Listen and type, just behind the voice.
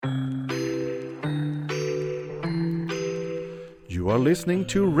You are listening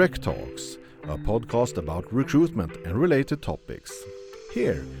to Rectalks, a podcast about recruitment and related topics.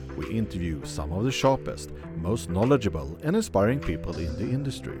 Here, we interview some of the sharpest, most knowledgeable and inspiring people in the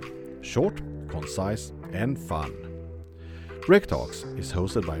industry. Short, concise and fun. Rectalks is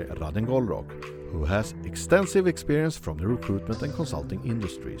hosted by Radin Golrock, who has extensive experience from the recruitment and consulting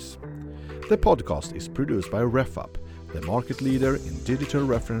industries. The podcast is produced by RefUp, the market leader in digital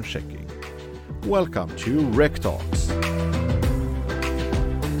reference checking. Welcome to Rectalks.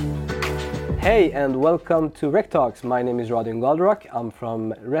 Hey and welcome to Rectalks. My name is Radin Golrock. I'm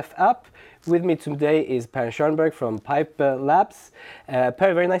from RefUp. With me today is Per Schönberg from Pipe Labs. Per,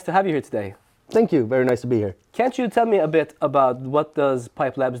 very nice to have you here today. Thank you. Very nice to be here. Can't you tell me a bit about what does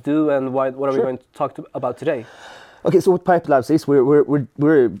Pipe Labs do and what are we going to talk about today? Okay, so what Pipe Labs is,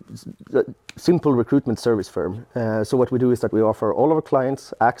 we're a simple recruitment service firm. So what we do is that we offer all of our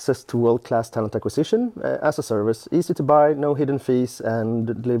clients access to world-class talent acquisition as a service, easy to buy, no hidden fees, and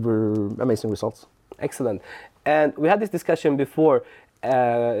deliver amazing results. Excellent. And we had this discussion before.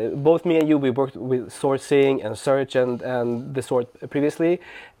 Both me and you, we worked with sourcing and search and the sort previously.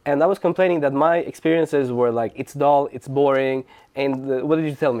 And I was complaining that my experiences were like, it's dull, it's boring. And what did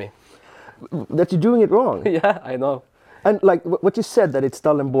you tell me? That you're doing it wrong. Yeah, I know. And like what you said, that it's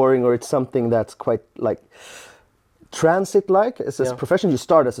dull and boring, or it's something that's quite like transit-like. As a profession, you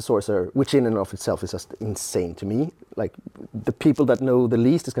start as a sourcer, which in and of itself is just insane to me. Like the people that know the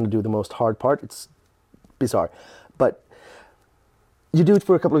least is going to do the most hard part. It's bizarre. But you do it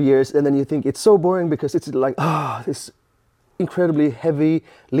for a couple of years and then you think it's so boring because it's like, this incredibly heavy,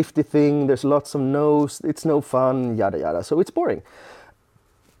 lifty thing. There's lots of no's. It's no fun, yada, yada. So it's boring.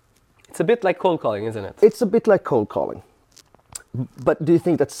 It's a bit like cold calling, isn't it? It's a bit like cold calling. But do you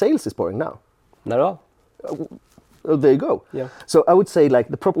think that sales is boring now? Not at all. Well, there you go. Yeah. So I would say like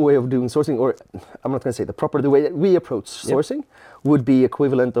the proper way of doing sourcing, or I'm not going to say the way that we approach sourcing would be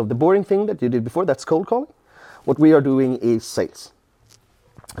equivalent of the boring thing that you did before. That's cold calling. What we are doing is sales.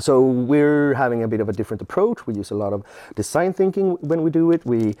 So we're having a bit of a different approach. We use a lot of design thinking when we do it.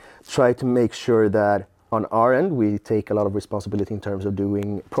 We try to make sure that on our end, we take a lot of responsibility in terms of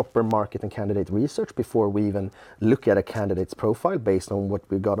doing proper market and candidate research before we even look at a candidate's profile based on what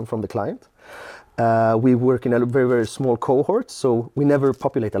we've gotten from the client. We work in a very, very small cohort, so we never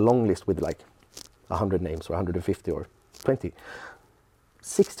populate a long list with like 100 names or 150 or 20.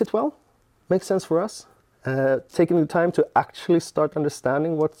 6 to 12 makes sense for us. Taking the time to actually start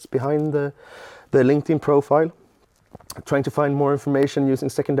understanding what's behind the LinkedIn profile. Trying to find more information using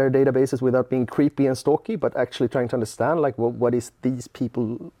secondary databases without being creepy and stalky, but actually trying to understand like what is these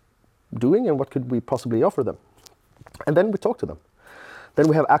people doing and what could we possibly offer them. And then we talk to them. Then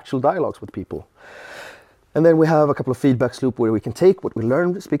we have actual dialogues with people. And then we have a couple of feedback loops where we can take what we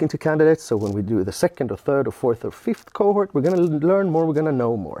learned speaking to candidates. So when we do the second or third or fourth or fifth cohort, we're going to learn more, we're going to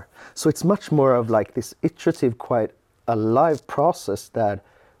know more. So it's much more of like this iterative, quite alive process that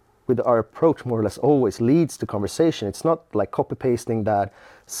with our approach more or less always leads to conversation. It's not like copy-pasting that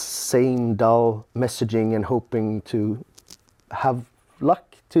same dull messaging and hoping to have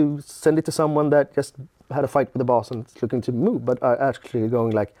luck to send it to someone that just had a fight with the boss and is looking to move, but are actually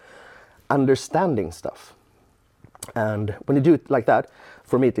going like understanding stuff. And when you do it like that,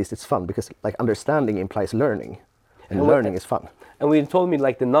 for me at least, it's fun because like understanding implies learning, and learning is fun. And when you told me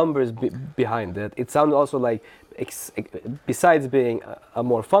like the numbers behind it, it sounded also like besides being a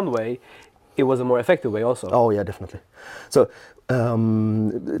more fun way, it was a more effective way also. Oh yeah, definitely. So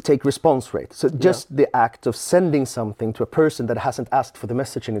take response rate. So just the act of sending something to a person that hasn't asked for the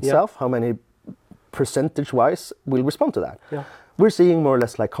message in itself, how many percentage-wise will respond to that? Yeah. We're seeing more or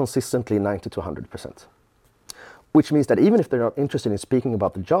less like consistently 90 to 100%. Which means that even if they're not interested in speaking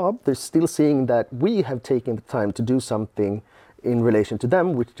about the job, they're still seeing that we have taken the time to do something in relation to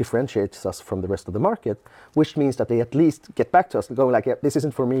them, which differentiates us from the rest of the market, which means that they at least get back to us and go like, yeah, this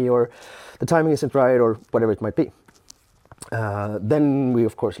isn't for me, or the timing isn't right, or whatever it might be. Then we,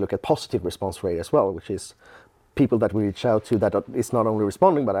 of course, look at positive response rate as well, which is people that we reach out to that is not only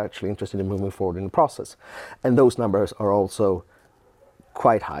responding, but actually interested in moving forward in the process. And those numbers are also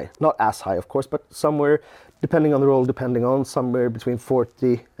quite high. Not as high, of course, but somewhere, depending on the role, somewhere between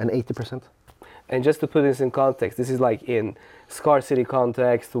 40 and 80%. And just to put this in context, this is like in scarcity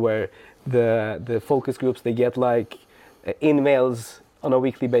context where the focus groups, they get like emails on a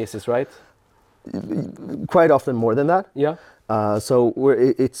weekly basis, right? Quite often more than that. Yeah. So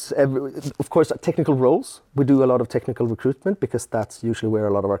of course, technical roles. We do a lot of technical recruitment because that's usually where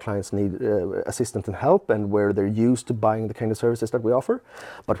a lot of our clients need assistance and help and where they're used to buying the kind of services that we offer.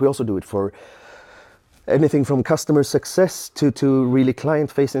 But we also do it for anything from customer success to really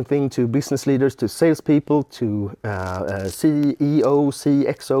client-facing thing, to business leaders, to salespeople, to CEO,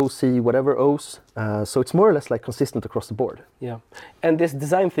 CXO, C whatever O's. So it's more or less like consistent across the board. Yeah, and this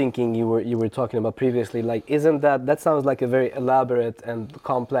design thinking you were talking about previously, like, isn't that sounds like a very elaborate and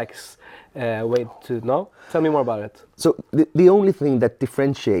complex way to know? Tell me more about it. So the only thing that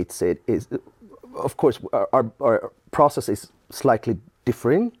differentiates it is, of course, our process is slightly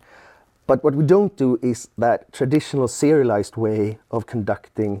differing. But what we don't do is that traditional serialized way of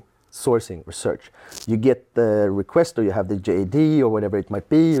conducting sourcing research. You get the request, or you have the JD or whatever it might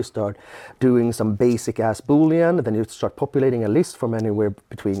be, you start doing some basic ass Boolean, then you start populating a list from anywhere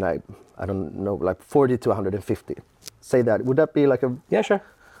between, like, I don't know, like 40 to 150. Say that, would that be like a... Yeah, sure.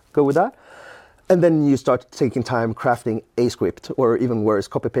 Go with that? And then you start taking time crafting a script, or even worse,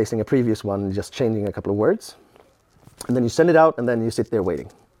 copy-pasting a previous one, just changing a couple of words. And then you send it out, and then you sit there waiting.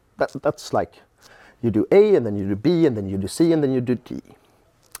 That's like, you do A, and then you do B, and then you do C, and then you do D.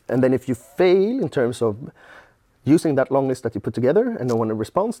 And then if you fail in terms of using that long list that you put together and no one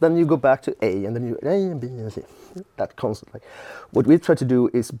responds, then you go back to A, and then you A and B and C. That constantly. What we try to do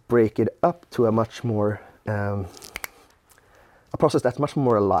is break it up to a much more, a process that's much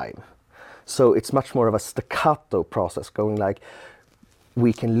more alive. So it's much more of a staccato process, going like,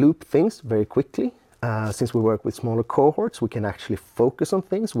 we can loop things very quickly. Since we work with smaller cohorts, we can actually focus on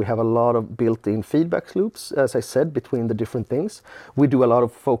things. We have a lot of built-in feedback loops, as I said, between the different things. We do a lot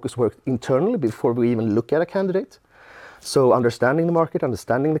of focus work internally before we even look at a candidate. So understanding the market,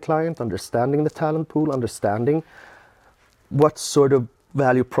 understanding the client, understanding the talent pool, understanding what sort of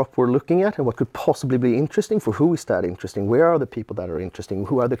value prop we're looking at and what could possibly be interesting. For who is that interesting? Where are the people that are interesting?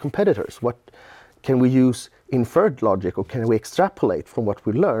 Who are the competitors? What can we use inferred logic, or can we extrapolate from what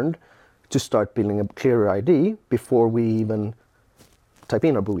we learned to start building a clearer ID before we even type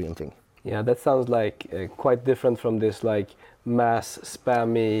in our Boolean thing? Yeah, that sounds like quite different from this like mass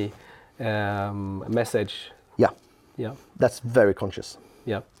spammy message. Yeah. Yeah. That's very conscious.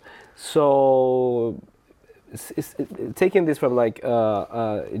 Yeah. So taking this from like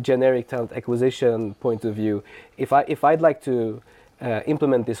a generic talent acquisition point of view, if I'd like to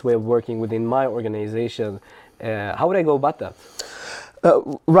implement this way of working within my organization, how would I go about that?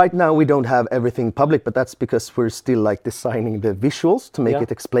 Right now we don't have everything public, but that's because we're still like designing the visuals to make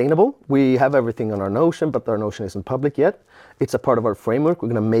it explainable. We have everything on our Notion, but our Notion isn't public yet. It's a part of our framework. We're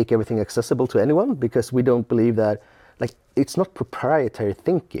going to make everything accessible to anyone, because we don't believe that, like, it's not proprietary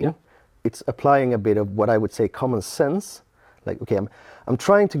thinking. Yeah. It's applying a bit of what I would say common sense. Like, okay, I'm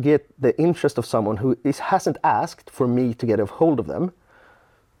trying to get the interest of someone who hasn't asked for me to get a hold of them.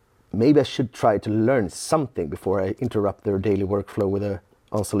 Maybe I should try to learn something before I interrupt their daily workflow with an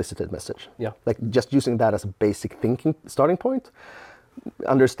unsolicited message. Yeah. Like, just using that as a basic thinking starting point,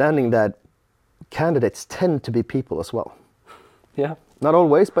 understanding that candidates tend to be people as well. Yeah. Not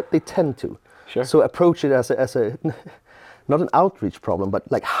always, but they tend to. Sure. So approach it as a not an outreach problem, but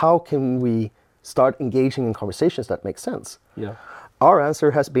like, how can we start engaging in conversations that make sense? Yeah. Our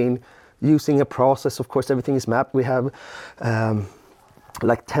answer has been using a process. Of course, everything is mapped. We have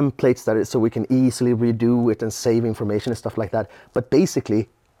like templates so we can easily redo it and save information and stuff like that. But basically,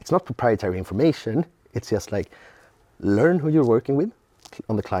 it's not proprietary information. It's just like, learn who you're working with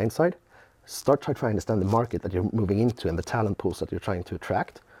on the client side. Start trying to understand the market that you're moving into and the talent pools that you're trying to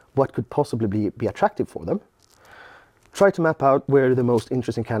attract. What could possibly be attractive for them. Try to map out where the most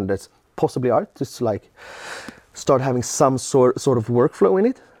interesting candidates possibly are. Just like start having some sort of workflow in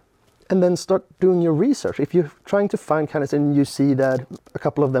it. And then start doing your research. If you're trying to find candidates and you see that a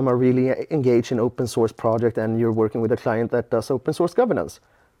couple of them are really engaged in open source project, and you're working with a client that does open source governance,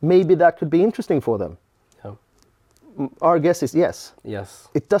 maybe that could be interesting for them. Yeah. Our guess is yes. Yes.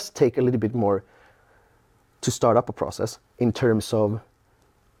 It does take a little bit more to start up a process in terms of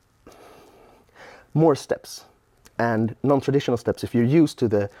more steps and non-traditional steps if you're used to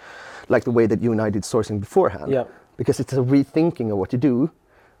the way that you and I did sourcing beforehand. Yeah. Because it's a rethinking of what you do.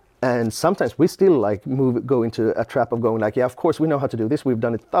 And sometimes we still like go into a trap of going like, yeah, of course we know how to do this. We've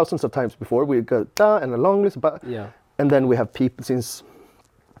done it thousands of times before. We go and a long list, but and then we have people, since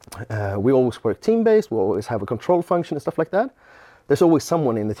we always work team-based, we always have a control function and stuff like that. There's always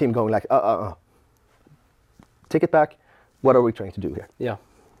someone in the team going like, take it back. What are we trying to do here? Yeah.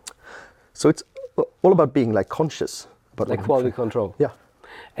 So it's all about being like conscious about like quality control. Yeah.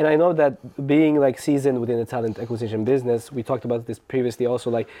 And I know that being like seasoned within the talent acquisition business, we talked about this previously also,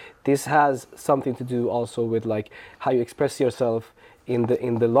 like this has something to do also with like how you express yourself in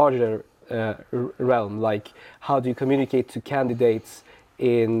the larger realm. Like how do you communicate to candidates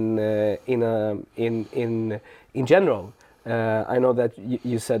in general? I know that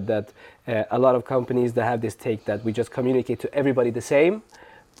you said that a lot of companies that have this take that we just communicate to everybody the same,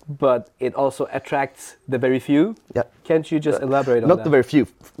 but it also attracts the very few. Yeah. Can't you just elaborate on Not that? the very few.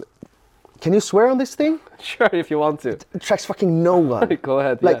 Can you swear on this thing? Sure, if you want to. It attracts fucking no one. Go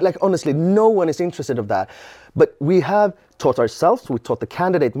ahead. Like honestly, no one is interested of that. But we have taught ourselves, we taught the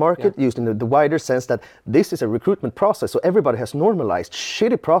candidate market, used in the wider sense that this is a recruitment process. So everybody has normalized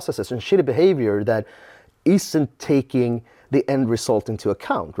shitty processes and shitty behavior that isn't taking the end result into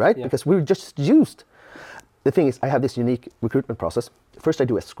account, right? Yeah. Because we're just used. The thing is, I have this unique recruitment process. First I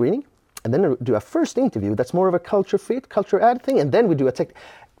do a screening, and then I do a first interview that's more of a culture fit, culture add thing, and then we do a tech.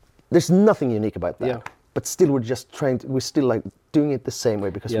 There's nothing unique about that. Yeah. But still we're still like doing it the same way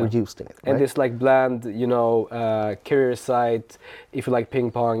because we're used to it. And right? this like bland, career site, if you like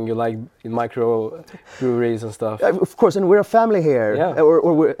ping pong, you like micro breweries and stuff. Of course, and we're a family here,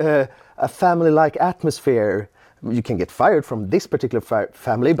 or we're a family-like atmosphere. You can get fired from this particular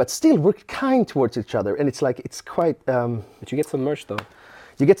family, but still we're kind towards each other, and it's like it's quite. But you get some merch though.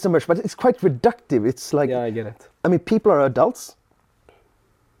 You get so much, but it's quite reductive. It's like. Yeah, I get it. I mean, people are adults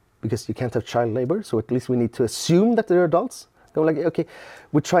because you can't have child labor, so at least we need to assume that they're adults. Go like, okay,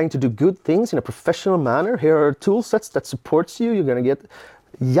 we're trying to do good things in a professional manner. Here are tool sets that supports you. You're going to get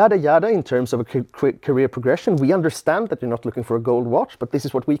yada yada in terms of a career progression. We understand that you're not looking for a gold watch, but this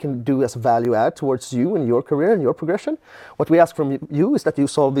is what we can do as value add towards you and your career and your progression. What we ask from you is that you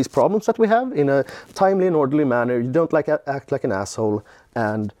solve these problems that we have in a timely and orderly manner. You don't act like an asshole,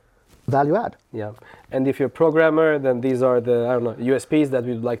 and value add. Yeah, and if you're a programmer, then these are the USPs that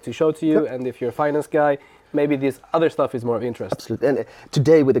we'd like to show to you. And if you're a finance guy, maybe this other stuff is more of interest. Absolutely. And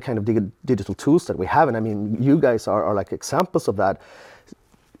today with the kind of digital tools that we have, and I mean, you guys are like examples of that,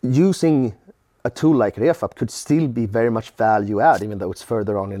 using a tool like Refab could still be very much value add, even though it's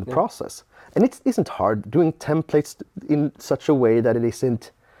further on in the process. And it isn't hard doing templates in such a way that it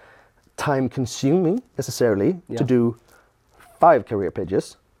isn't time consuming necessarily to do 5 career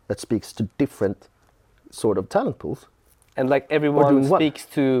pages that speaks to different sort of talent pools. And like everyone speaks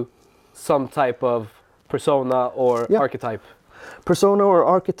to some type of persona or archetype. Persona or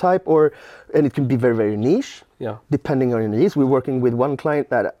archetype, and it can be very, very niche, depending on your needs. We're working with one client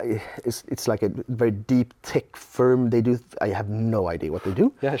that it's like a very deep tech firm. I have no idea what they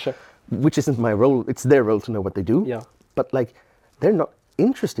do. Yeah, sure. Which isn't my role. It's their role to know what they do. Yeah. But like, they're not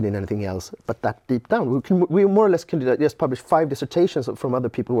interested in anything else but that deep down. We more or less can just publish 5 dissertations from other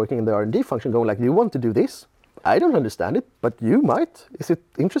people working in the R&D function going like, do you want to do this? I don't understand it, but you might. Is it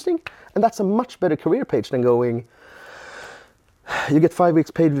interesting? And that's a much better career page than going, you get 5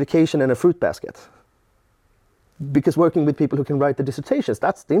 weeks paid vacation and a fruit basket. Because working with people who can write the dissertations,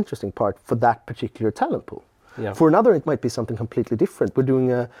 that's the interesting part for that particular talent pool. Yeah. For another, it might be something completely different. We're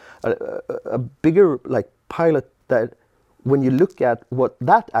doing a bigger like pilot that when you look at what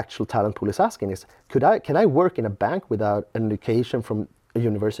that actual talent pool is asking is, can I work in a bank without an education from a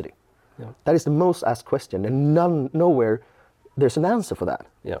university? Yeah. That is the most asked question, and nowhere there's an answer for that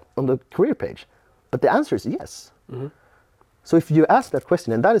on the career page. But the answer is yes. Mm-hmm. So if you ask that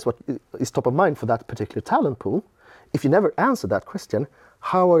question, and that is what is top of mind for that particular talent pool, if you never answer that question,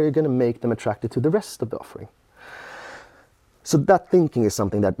 how are you going to make them attracted to the rest of the offering? So that thinking is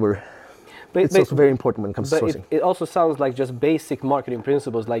something that it's also very important when it comes to sourcing. It also sounds like just basic marketing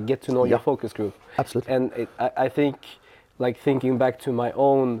principles, like get to know your focus group. Absolutely. And I think, like thinking back to my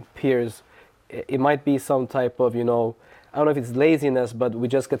own peers, it might be some type of, I don't know if it's laziness, but we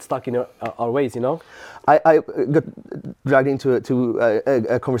just get stuck in our ways, I got dragged into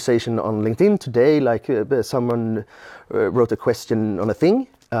a conversation on LinkedIn today, like someone wrote a question on a thing,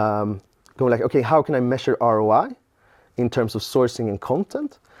 going like, okay, how can I measure ROI in terms of sourcing and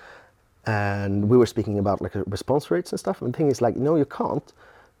content? And we were speaking about like response rates and stuff, and the thing is like, no, you can't.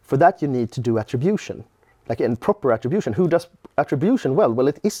 For that you need to do attribution, like in proper attribution. Who does attribution well? Well,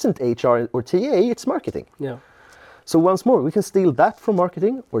 it isn't HR or TA, it's marketing. Yeah. So once more, we can steal that from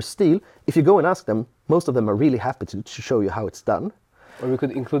marketing, or if you go and ask them, most of them are really happy to show you how it's done. Or we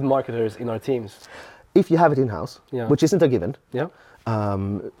could include marketers in our teams. If you have it in-house, which isn't a given. Yeah.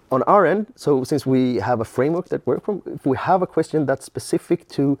 On our end, so since we have a framework that works from, if we have a question that's specific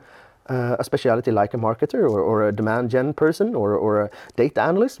to a specialty like a marketer or a demand gen person or a data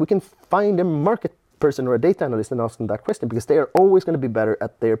analyst, we can find a market person or a data analyst and ask them that question, because they are always going to be better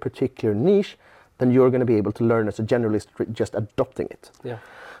at their particular niche than you're going to be able to learn as a generalist just adopting it. Yeah.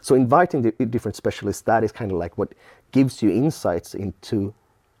 So inviting the different specialists, that is kind of like what gives you insights into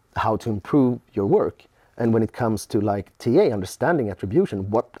how to improve your work. And when it comes to like TA, understanding attribution,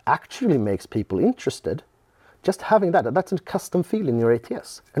 what actually makes people interested, just having that's a custom field in your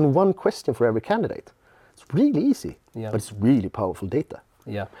ATS. And one question for every candidate. It's really easy. Yeah. but it's really powerful data.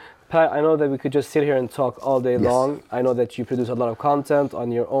 Yeah. Per, I know that we could just sit here and talk all day Yes. long. I know that you produce a lot of content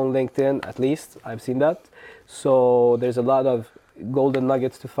on your own LinkedIn, at least. I've seen that. So there's a lot of golden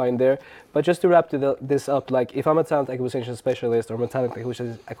nuggets to find there. But just to wrap this up, like if I'm a talent acquisition specialist or I'm a talent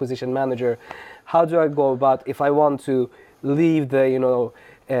acquisition manager, how do I go about if I want to leave the,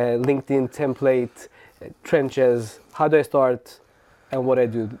 LinkedIn template trenches? How do I start and what I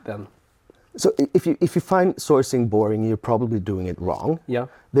do then? So if you find sourcing boring, you're probably doing it wrong. Yeah.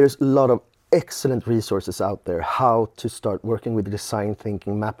 There's a lot of excellent resources out there how to start working with design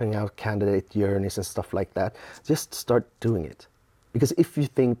thinking, mapping out candidate journeys and stuff like that. Just start doing it. Because if you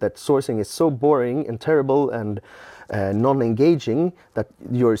think that sourcing is so boring and terrible and non-engaging, that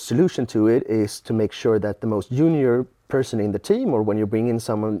your solution to it is to make sure that the most junior person in the team, or when you bring in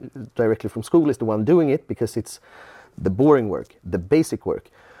someone directly from school, is the one doing it, because it's the boring work, the basic work,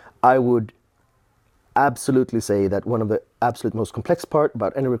 I would absolutely say that one of the absolute most complex part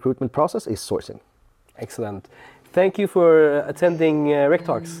about any recruitment process is sourcing. Excellent. Thank you for attending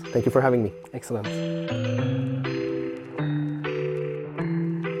Rectalks. Thank you for having me. Excellent.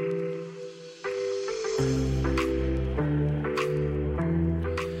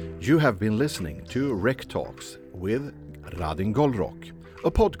 You have been listening to Rectalks with Radin Golrock, a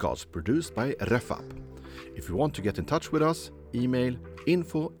podcast produced by RefUp. If you want to get in touch with us, email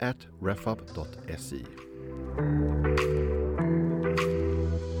info@refup.se.